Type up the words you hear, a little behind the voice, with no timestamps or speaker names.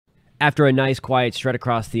After a nice quiet strut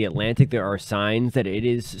across the Atlantic, there are signs that it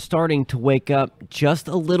is starting to wake up just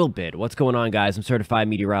a little bit. What's going on, guys? I'm certified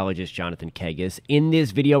meteorologist Jonathan Kegas. In this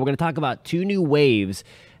video, we're going to talk about two new waves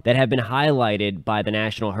that have been highlighted by the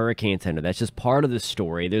National Hurricane Center. That's just part of the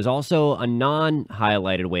story. There's also a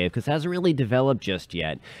non-highlighted wave because it hasn't really developed just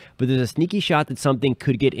yet. But there's a sneaky shot that something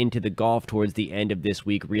could get into the Gulf towards the end of this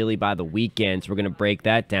week, really by the weekend. So we're going to break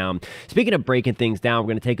that down. Speaking of breaking things down, we're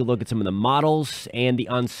going to take a look at some of the models and the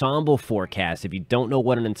Ensemble forecast. If you don't know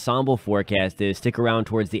what an Ensemble forecast is, stick around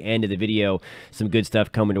towards the end of the video. Some good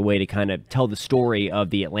stuff coming your way to kind of tell the story of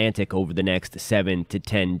the Atlantic over the next 7 to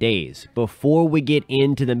 10 days. Before we get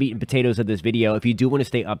into the meat and potatoes of this video, if you do want to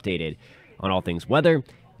stay updated on all things weather,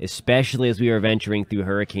 especially as we are venturing through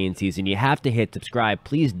hurricane season, you have to hit subscribe.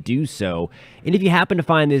 Please do so. And if you happen to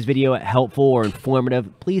find this video helpful or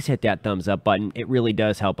informative, please hit that thumbs up button. It really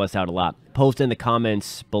does help us out a lot. Post in the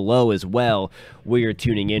comments below as well where you're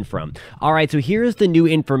tuning in from. All right, so here's the new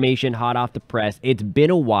information hot off the press. It's been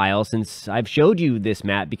a while since I've showed you this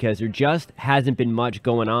map because there just hasn't been much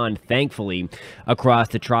going on, thankfully, across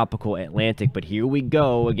the tropical Atlantic. But here we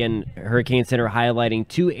go. Again, Hurricane Center highlighting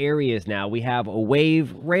two areas now. We have a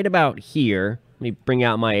wave right about here. Let me bring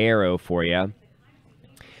out my arrow for you.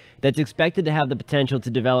 That's expected to have the potential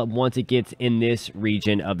to develop once it gets in this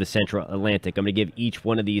region of the central Atlantic. I'm going to give each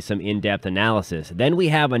one of these some in-depth analysis. Then we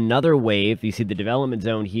have another wave. You see the development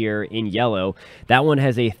zone here in yellow. That one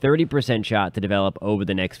has a 30% shot to develop over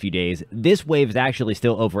the next few days. This wave is actually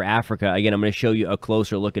still over Africa. Again, I'm going to show you a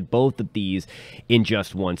closer look at both of these in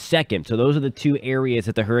just 1 second. So those are the two areas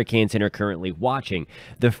that the Hurricane Center are currently watching.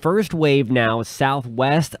 The first wave now is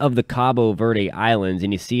southwest of the Cabo Verde Islands,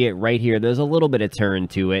 and you see it right here. There's a little bit of turn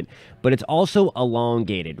to it, but it's also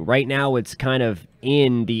elongated. Right now, it's kind of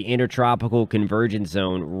in the intertropical convergence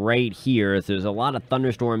zone right here. So there's a lot of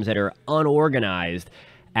thunderstorms that are unorganized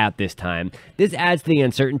at this time. This adds to the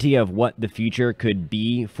uncertainty of what the future could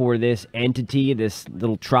be for this entity, this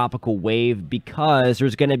little tropical wave, because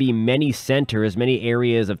there's going to be many centers, many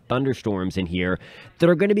areas of thunderstorms in here that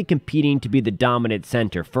are going to be competing to be the dominant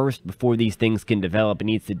center. First, before these things can develop, it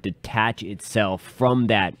needs to detach itself from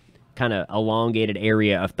that kind of elongated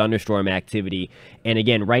area of thunderstorm activity. And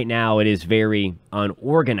again, right now it is very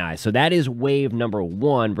unorganized. So that is wave number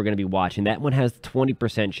one we're going to be watching. That one has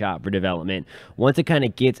 20% shot for development once it kind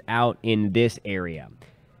of gets out in this area.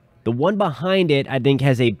 The one behind it, I think,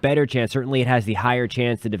 has a better chance. Certainly, it has the higher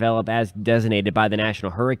chance to develop as designated by the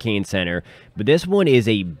National Hurricane Center. But this one is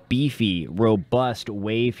a beefy, robust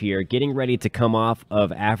wave here, getting ready to come off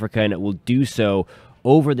of Africa, and it will do so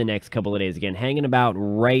over the next couple of days. Again, hanging about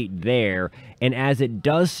right there. And as it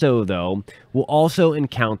does so, though, we'll also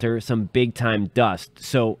encounter some big-time dust.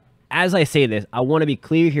 So as I say this, I want to be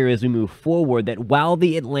clear here as we move forward that while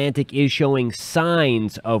the Atlantic is showing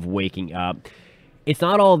signs of waking up, it's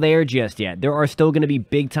not all there just yet. There are still going to be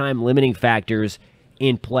big-time limiting factors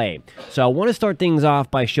in play. So I want to start things off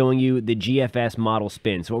by showing you the GFS model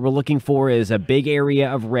spin. So what we're looking for is a big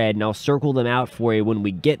area of red, and I'll circle them out for you when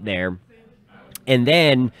we get there. And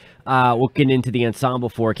then we'll get into the Ensemble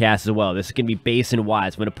forecast as well. This is going to be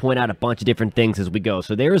basin-wise. I'm going to point out a bunch of different things as we go.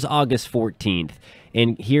 So there's August 14th,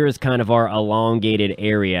 and here is kind of our elongated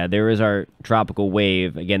area. There is our tropical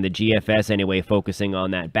wave. Again, the GFS anyway, focusing on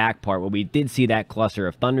that back part where we did see that cluster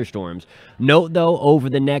of thunderstorms. Note, though, over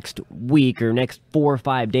the next week or next 4 or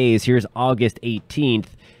 5 days, here's August 18th,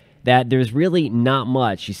 that there's really not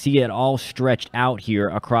much. You see it all stretched out here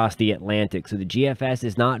across the Atlantic. So the GFS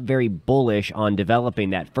is not very bullish on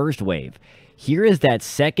developing that first wave. Here is that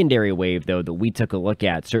secondary wave, though, that we took a look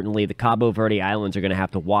at. Certainly, the Cabo Verde Islands are going to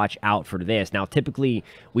have to watch out for this. Now, typically,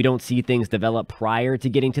 we don't see things develop prior to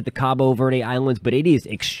getting to the Cabo Verde Islands, but it is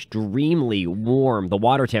extremely warm, the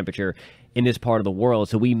water temperature in this part of the world,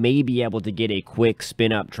 so we may be able to get a quick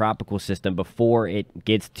spin-up tropical system before it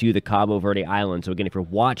gets to the Cabo Verde Islands. So again, if you're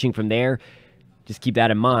watching from there, just keep that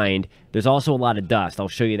in mind. There's also a lot of dust. I'll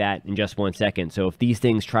show you that in just 1 second. So if these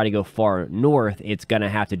things try to go far north, it's going to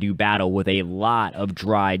have to do battle with a lot of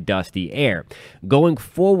dry, dusty air. Going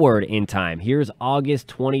forward in time, here's August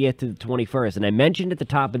 20th to the 21st. And I mentioned at the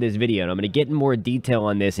top of this video, and I'm going to get in more detail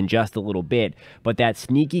on this in just a little bit, but that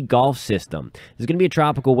sneaky Gulf system. There's going to be a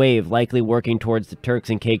tropical wave likely working towards the Turks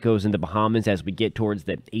and Caicos and the Bahamas as we get towards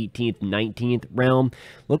the 18th, 19th realm.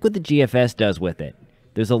 Look what the GFS does with it.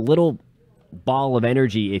 There's a little ball of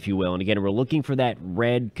energy, if you will. And again, we're looking for that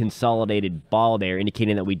red consolidated ball there,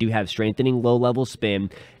 indicating that we do have strengthening low-level spin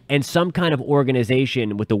and some kind of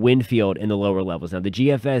organization with the wind field in the lower levels. Now, the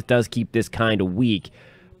GFS does keep this kind of weak,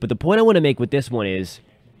 but the point I want to make with this one is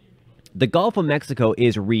the Gulf of Mexico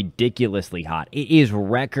is ridiculously hot. It is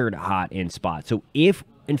record hot in spots. So if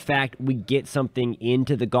in fact, we get something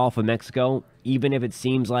into the Gulf of Mexico, even if it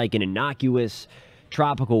seems like an innocuous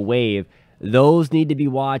tropical wave, those need to be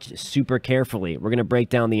watched super carefully. We're going to break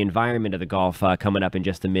down the environment of the Gulf coming up in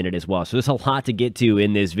just a minute as well. So there's a lot to get to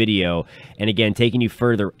in this video. And again, taking you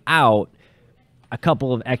further out, a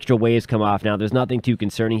couple of extra waves come off. Now, there's nothing too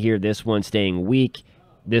concerning here. This one staying weak.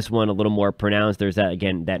 This one a little more pronounced. There's that,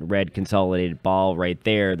 again, that red consolidated ball right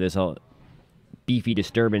there. There's a beefy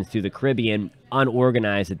disturbance through the Caribbean,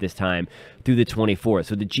 unorganized at this time through the 24th.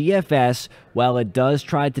 So the GFS, while it does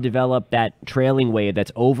try to develop that trailing wave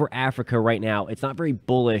that's over Africa right now, it's not very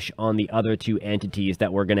bullish on the other two entities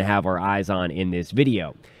that we're going to have our eyes on in this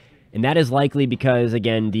video. And that is likely because,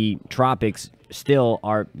 again, the tropics still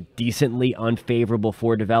are decently unfavorable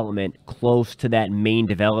for development close to that main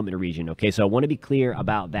development region. Okay, so I want to be clear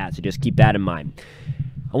about that, so just keep that in mind.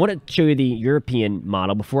 I want to show you the European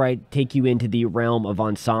model before I take you into the realm of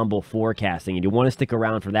ensemble forecasting. And you want to stick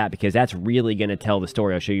around for that because that's really going to tell the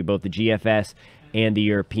story. I'll show you both the GFS and the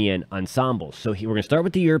European ensembles. So we're going to start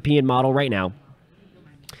with the European model right now.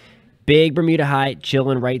 Big Bermuda height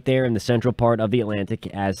chilling right there in the central part of the Atlantic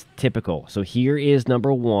as typical. So here is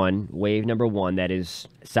number one, wave number one, that is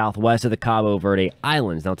southwest of the Cabo Verde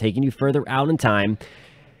Islands. Now taking you further out in time,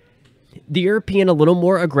 the European, a little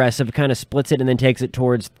more aggressive, kind of splits it and then takes it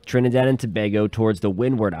towards Trinidad and Tobago, towards the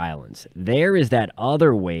Windward Islands. There is that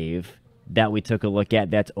other wave that we took a look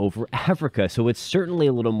at that's over Africa. So it's certainly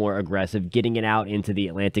a little more aggressive, getting it out into the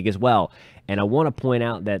Atlantic as well. And I want to point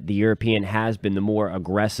out that the European has been the more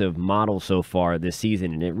aggressive model so far this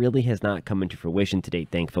season, and it really has not come into fruition to date,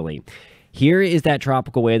 thankfully. Here is that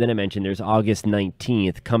tropical wave that I mentioned. There's August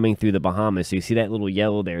 19th coming through the Bahamas. So you see that little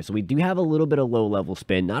yellow there. So we do have a little bit of low-level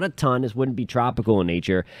spin. Not a ton. This wouldn't be tropical in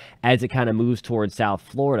nature as it kind of moves towards South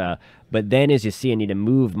Florida. But then, as you see, I need to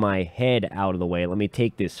move my head out of the way. Let me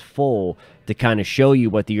take this full to kind of show you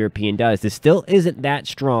what the European does. This still isn't that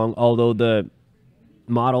strong, although the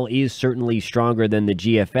model is certainly stronger than the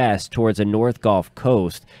GFS towards the North Gulf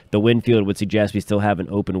Coast. The wind field would suggest we still have an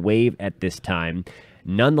open wave at this time.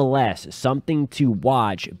 Nonetheless, something to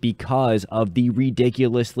watch because of the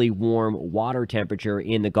ridiculously warm water temperature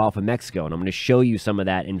in the Gulf of Mexico. And I'm going to show you some of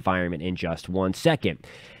that environment in just 1 second.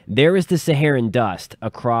 There is the Saharan dust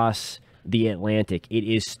across the Atlantic. It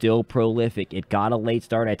is still prolific. It got a late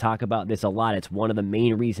start. I talk about this a lot. It's one of the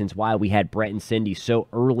main reasons why we had Brett and Cindy so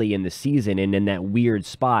early in the season and in that weird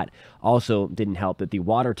spot. Also didn't help that the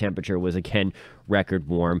water temperature was, again, record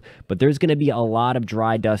warm. But there's going to be a lot of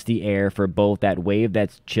dry, dusty air for both that wave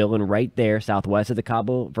that's chilling right there southwest of the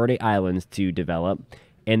Cabo Verde Islands to develop,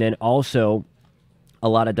 and then also a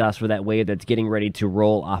lot of dust for that wave that's getting ready to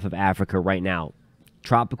roll off of Africa right now.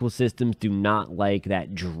 Tropical systems do not like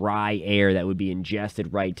that dry air that would be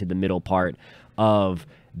ingested right to the middle part of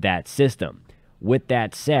that system. With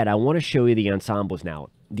that said, I want to show you the ensembles now.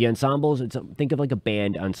 The ensembles, think of like a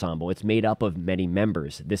band ensemble. It's made up of many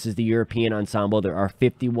members. This is the European ensemble. There are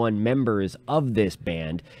 51 members of this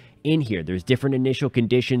band in here. There's different initial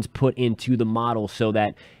conditions put into the model so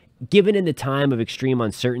that given in the time of extreme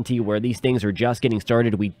uncertainty where these things are just getting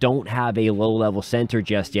started, we don't have a low-level center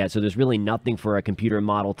just yet, so there's really nothing for a computer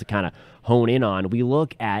model to kind of hone in on. We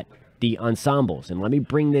look at the ensembles, and let me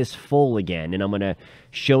bring this full again, and I'm going to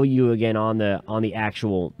show you again on the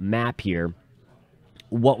actual map here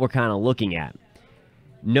what we're kind of looking at.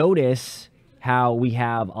 Notice how we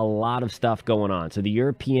have a lot of stuff going on. So the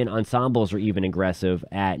European ensembles are even aggressive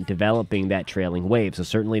at developing that trailing wave. So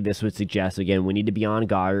certainly this would suggest, again, we need to be on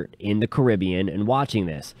guard in the Caribbean and watching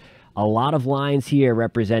this. A lot of lines here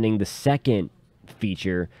representing the second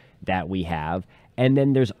feature that we have. And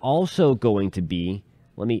then there's also going to be,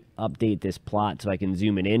 let me update this plot so I can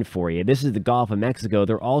zoom it in for you. This is the Gulf of Mexico.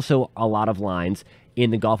 There are also a lot of lines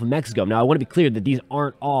in the Gulf of Mexico. Now, I want to be clear that these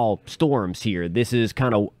aren't all storms here. This is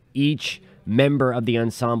kind of each member of the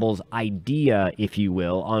ensemble's idea, if you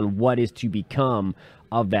will, on what is to become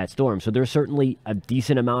of that storm. So there's certainly a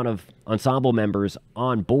decent amount of ensemble members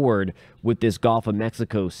on board with this Gulf of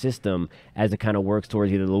Mexico system as it kind of works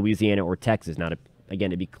towards either Louisiana or Texas. Now, again,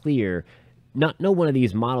 to be clear, no one of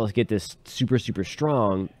these models get this super, super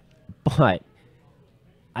strong, but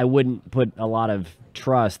I wouldn't put a lot of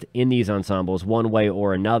trust in these ensembles one way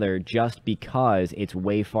or another just because it's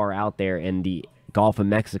way far out there and the Gulf of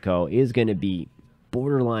Mexico is going to be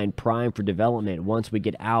borderline prime for development once we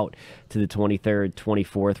get out to the 23rd,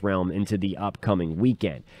 24th realm into the upcoming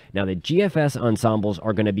weekend. Now, the GFS ensembles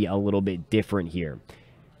are going to be a little bit different here.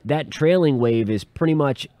 That trailing wave is pretty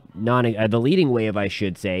much the leading wave, I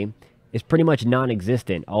should say, is pretty much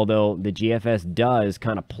non-existent, although the GFS does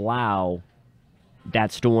kind of plow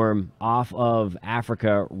that storm off of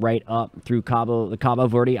Africa right up through the Cabo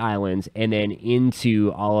Verde Islands and then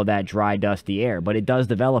into all of that dry, dusty air. But it does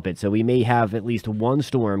develop it. So we may have at least one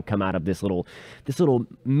storm come out of this little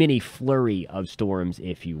mini flurry of storms,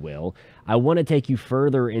 if you will. I want to take you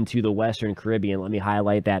further into the Western Caribbean. Let me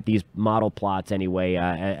highlight that these model plots, anyway,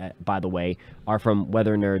 by the way, are from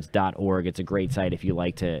weathernerds.org. It's a great site if you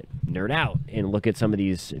like to nerd out and look at some of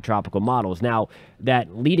these tropical models. Now,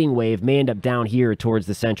 that leading wave may end up down here towards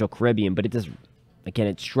the Central Caribbean, but it does, again,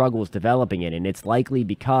 it struggles developing it, and it's likely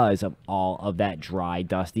because of all of that dry,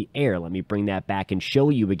 dusty air. Let me bring that back and show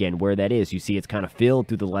you again where that is. You see it's kind of filled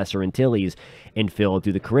through the Lesser Antilles and filled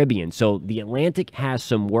through the Caribbean. So the Atlantic has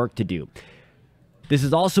some work to do. This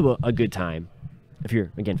is also a good time, if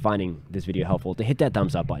you're, again, finding this video helpful, to hit that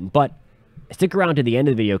thumbs up button. But stick around to the end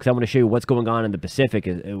of the video because I want to show you what's going on in the Pacific,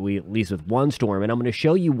 at least with one storm, and I'm going to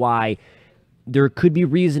show you why there could be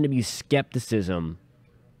reason to be skepticism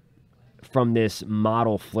from this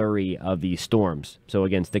model flurry of these storms. So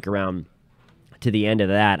again, stick around to the end of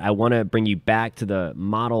that. I want to bring you back to the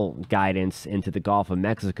model guidance into the Gulf of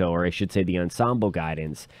Mexico, or I should say the Ensemble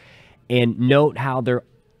guidance, and note how there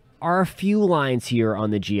are a few lines here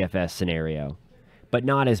on the GFS scenario, but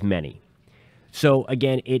not as many. So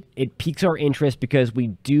again, it piques our interest because we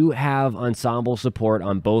do have Ensemble support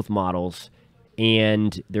on both models,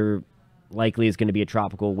 and there likely is going to be a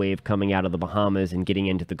tropical wave coming out of the Bahamas and getting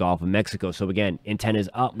into the Gulf of Mexico. So again, antennas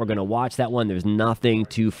up. We're going to watch that one. There's nothing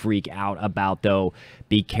to freak out about, though.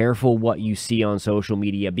 Be careful what you see on social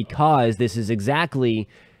media, because this is exactly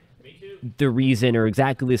the reason, or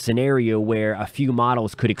exactly the scenario where a few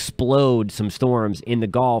models could explode some storms in the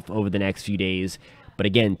Gulf over the next few days. But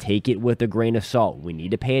again, take it with a grain of salt. We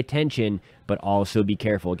need to pay attention, but also be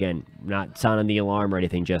careful. Again, not sounding the alarm or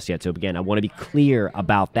anything just yet. So again, I want to be clear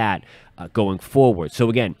about that going forward. So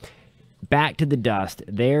again, back to the dust.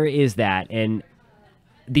 There is that. And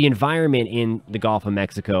the environment in the Gulf of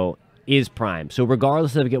Mexico is prime. So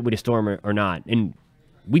regardless of if we get a storm or not, and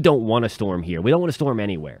we don't want a storm here. We don't want a storm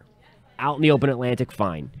anywhere. Out in the open Atlantic,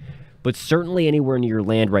 fine. But certainly anywhere near your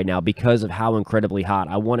land right now, because of how incredibly hot,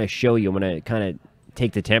 I want to show you. I'm going to kind of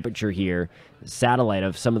take the temperature here, satellite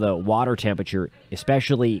of some of the water temperature,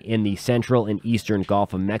 especially in the central and eastern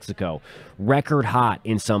Gulf of Mexico. Record hot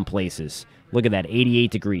in some places. Look at that, 88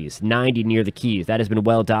 degrees, 90 near the Keys. That has been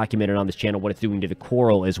well documented on this channel, what it's doing to the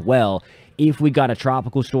coral as well. If we got a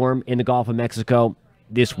tropical storm in the Gulf of Mexico,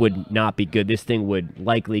 this would not be good. This thing would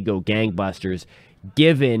likely go gangbusters,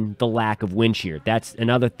 given the lack of wind shear. That's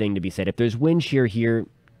another thing to be said. If there's wind shear here,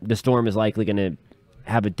 the storm is likely going to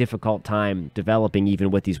have a difficult time developing even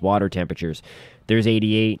with these water temperatures. There's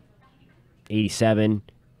 88, 87,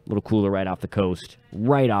 a little cooler right off the coast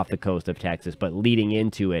of Texas, but leading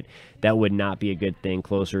into it, that would not be a good thing.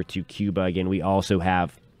 Closer to Cuba, again, we also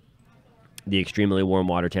have the extremely warm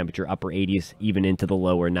water temperature, upper 80s, even into the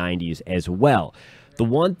lower 90s as well. The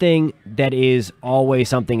one thing that is always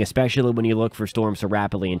something, especially when you look for storms to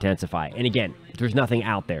rapidly intensify, and again, there's nothing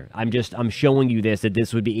out there. I'm showing you this, that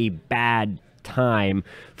this would be a bad time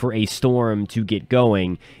for a storm to get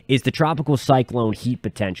going, is the tropical cyclone heat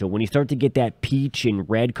potential. When you start to get that peach and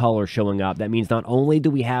red color showing up, that means not only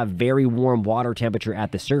do we have very warm water temperature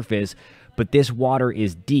at the surface, but this water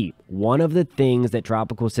is deep. One of the things that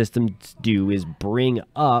tropical systems do is bring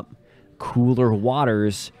up cooler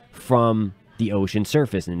waters from the ocean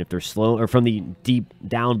surface, and if they're slow, or from the deep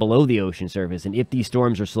down below the ocean surface, and if these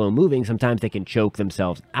storms are slow moving, sometimes they can choke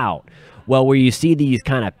themselves out. Well, where you see these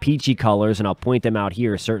kind of peachy colors, and I'll point them out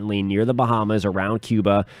here, certainly near the Bahamas, around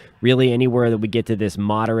Cuba, really anywhere that we get to this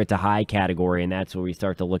moderate to high category, and that's where we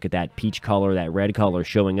start to look at that peach color, that red color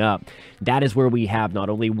showing up. That is where we have not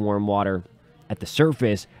only warm water at the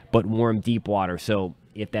surface, but warm deep water. So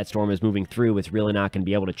if that storm is moving through, it's really not going to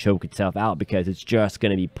be able to choke itself out, because it's just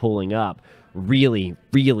going to be pulling up really,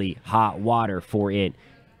 really hot water for it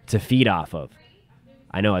to feed off of.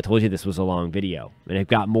 I know I told you this was a long video, and I've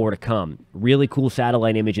got more to come. Really cool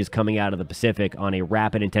satellite images coming out of the Pacific on a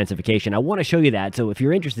rapid intensification. I want to show you that, so if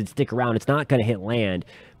you're interested, stick around. It's not going to hit land,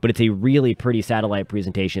 but it's a really pretty satellite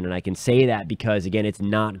presentation, and I can say that because, again, it's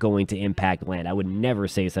not going to impact land. I would never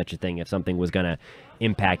say such a thing if something was going to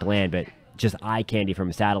impact land, but just eye candy from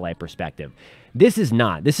a satellite perspective. This is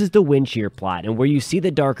not. This is the wind shear plot, and where you see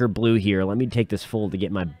the darker blue here, let me take this full to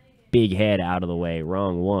get my big head out of the way.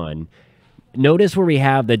 Wrong one. notice where we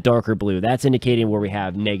have the darker blue. That's indicating where we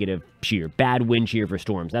have negative shear, bad wind shear for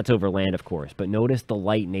storms. That's over land, of course, but notice the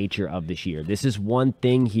light nature of the shear. This is one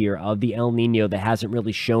thing here of the El Nino that hasn't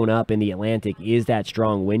really shown up in the Atlantic, is that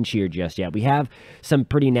strong wind shear just yet. We have some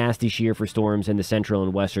pretty nasty shear for storms in the Central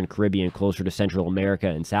and Western Caribbean, closer to Central America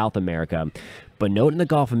and South America, but note in the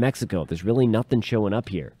Gulf of Mexico, there's really nothing showing up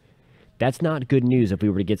here. That's not good news if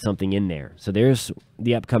we were to get something in there. So there's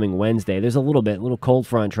the upcoming Wednesday. There's a little cold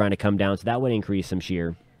front trying to come down, so that would increase some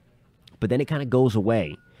shear. But then it kind of goes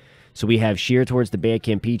away. So we have shear towards the Bay of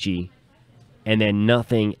Campeche, and then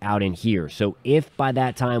nothing out in here. So if by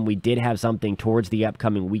that time we did have something towards the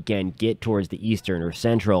upcoming weekend get towards the eastern or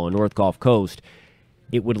central or North Gulf Coast,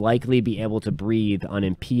 it would likely be able to breathe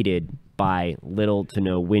unimpeded by little to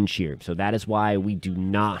no wind shear. So that is why we do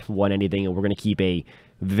not want anything, and we're going to keep a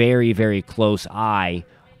very, very close eye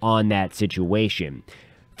on that situation.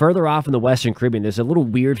 Further off in the Western Caribbean, there's a little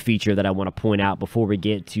weird feature that I want to point out before we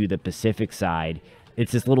get to the Pacific side.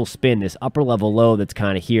 It's this little spin, this upper level low that's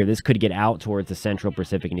kind of here. This could get out towards the Central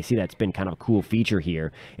Pacific, and you see that spin, kind of a cool feature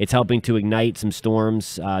here. It's helping to ignite some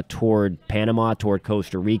storms toward Panama, toward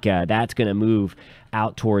Costa Rica. That's going to move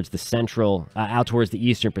out towards the out towards the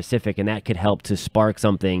Eastern Pacific, and that could help to spark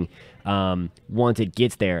something once it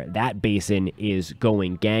gets there. That basin is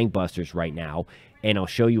going gangbusters right now, and I'll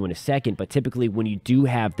show you in a second, but typically when you do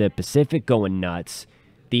have the Pacific going nuts,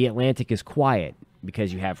 the Atlantic is quiet,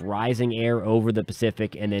 because you have rising air over the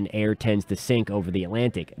Pacific, and then air tends to sink over the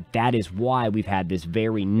Atlantic. That is why we've had this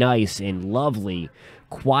very nice and lovely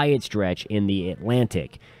quiet stretch in the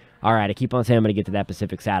Atlantic. All right, I keep on saying I'm going to get to that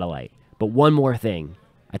Pacific satellite. But one more thing.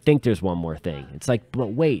 I think there's one more thing. It's like,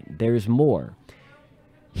 but wait, there's more.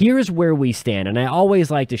 Here's where we stand, and I always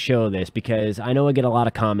like to show this because I know I get a lot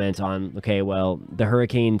of comments on, okay, well, the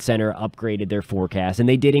Hurricane Center upgraded their forecast, and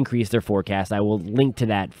they did increase their forecast. I will link to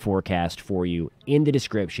that forecast for you in the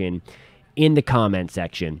description, in the comment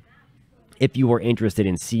section, if you are interested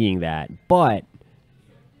in seeing that. But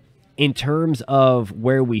in terms of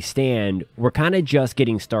where we stand, we're kind of just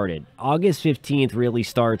getting started. August 15th really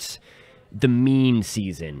starts the mean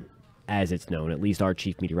season, as it's known. At least our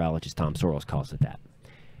chief meteorologist, Tom Soros, calls it that.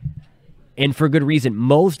 And for good reason.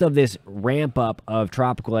 Most of this ramp up of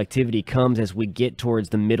tropical activity comes as we get towards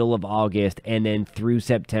the middle of August and then through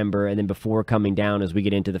September, and then before coming down as we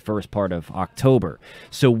get into the first part of October.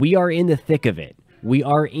 So we are in the thick of it. We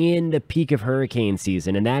are in the peak of hurricane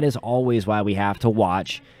season, and that is always why we have to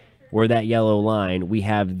watch where that yellow line. We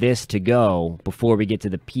have this to go before we get to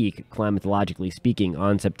the peak, climatologically speaking,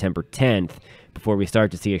 on September 10th, before we start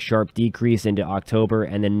to see a sharp decrease into October,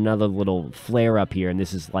 and then another little flare up here. And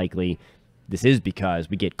this is because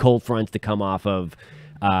we get cold fronts to come off of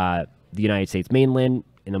the United States mainland,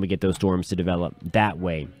 and then we get those storms to develop that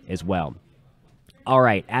way as well. All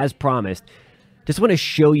right, as promised, just want to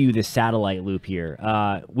show you this satellite loop here.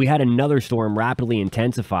 We had another storm rapidly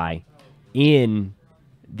intensify in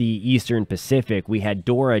the Eastern Pacific. We had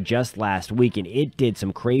Dora just last week, and it did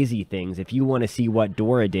some crazy things. If you want to see what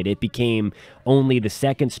Dora did, it became only the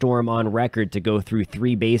second storm on record to go through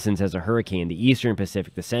 3 basins as a hurricane: the Eastern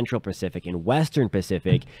Pacific, the Central Pacific, and Western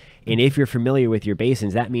Pacific. And if you're familiar with your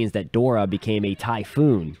basins, that means that Dora became a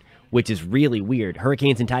typhoon, which is really weird.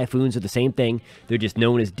 Hurricanes and typhoons are the same thing. They're just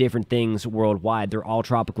known as different things worldwide. They're all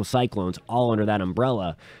tropical cyclones, all under that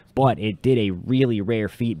umbrella. But it did a really rare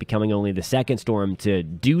feat, becoming only the second storm to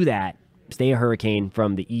do that, stay a hurricane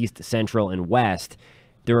from the east, central, and west.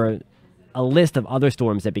 There are a list of other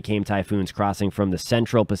storms that became typhoons crossing from the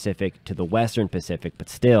Central Pacific to the Western Pacific, but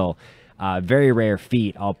still, very rare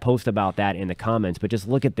feat. I'll post about that in the comments. But just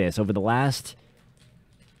look at this. Over the last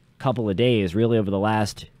couple of days, really over the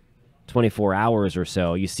last 24 hours or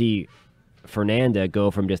so, you see Fernanda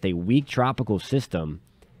go from just a weak tropical system,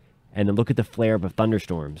 and then look at the flare up of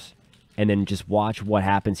thunderstorms, and then just watch what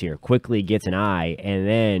happens here. Quickly gets an eye, and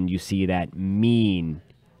then you see that mean,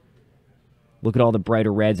 look at all the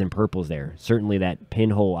brighter reds and purples there, certainly that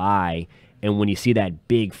pinhole eye. And when you see that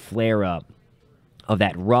big flare up of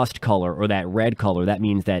that rust color or that red color, that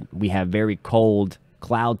means that we have very cold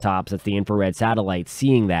cloud tops. That's the infrared satellite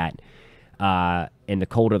seeing that. And the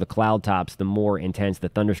colder the cloud tops, the more intense the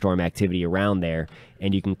thunderstorm activity around there.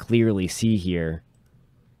 And you can clearly see here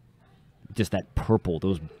just that purple,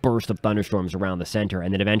 those bursts of thunderstorms around the center.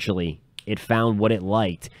 And then eventually it found what it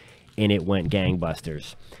liked, and it went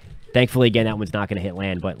gangbusters. Thankfully, again, that one's not going to hit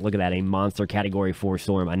land, but look at that, a monster Category 4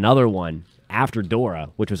 storm. Another one after Dora,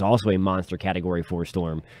 which was also a monster Category 4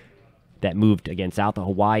 storm that moved, again, south of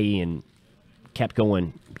Hawaii and kept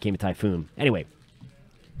going, became a typhoon. Anyway,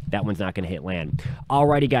 that one's not going to hit land.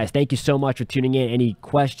 Alrighty, guys, thank you so much for tuning in. Any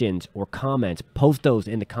questions or comments, post those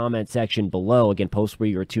in the comment section below. Again, post where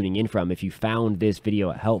you're tuning in from. If you found this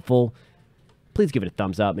video helpful, please give it a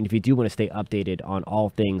thumbs up. And if you do want to stay updated on all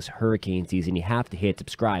things hurricane season, you have to hit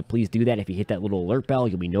subscribe. Please do that. If you hit that little alert bell,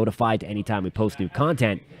 you'll be notified anytime we post new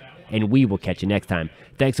content, and we will catch you next time.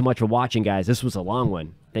 Thanks so much for watching, guys. This was a long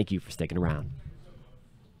one. Thank you for sticking around.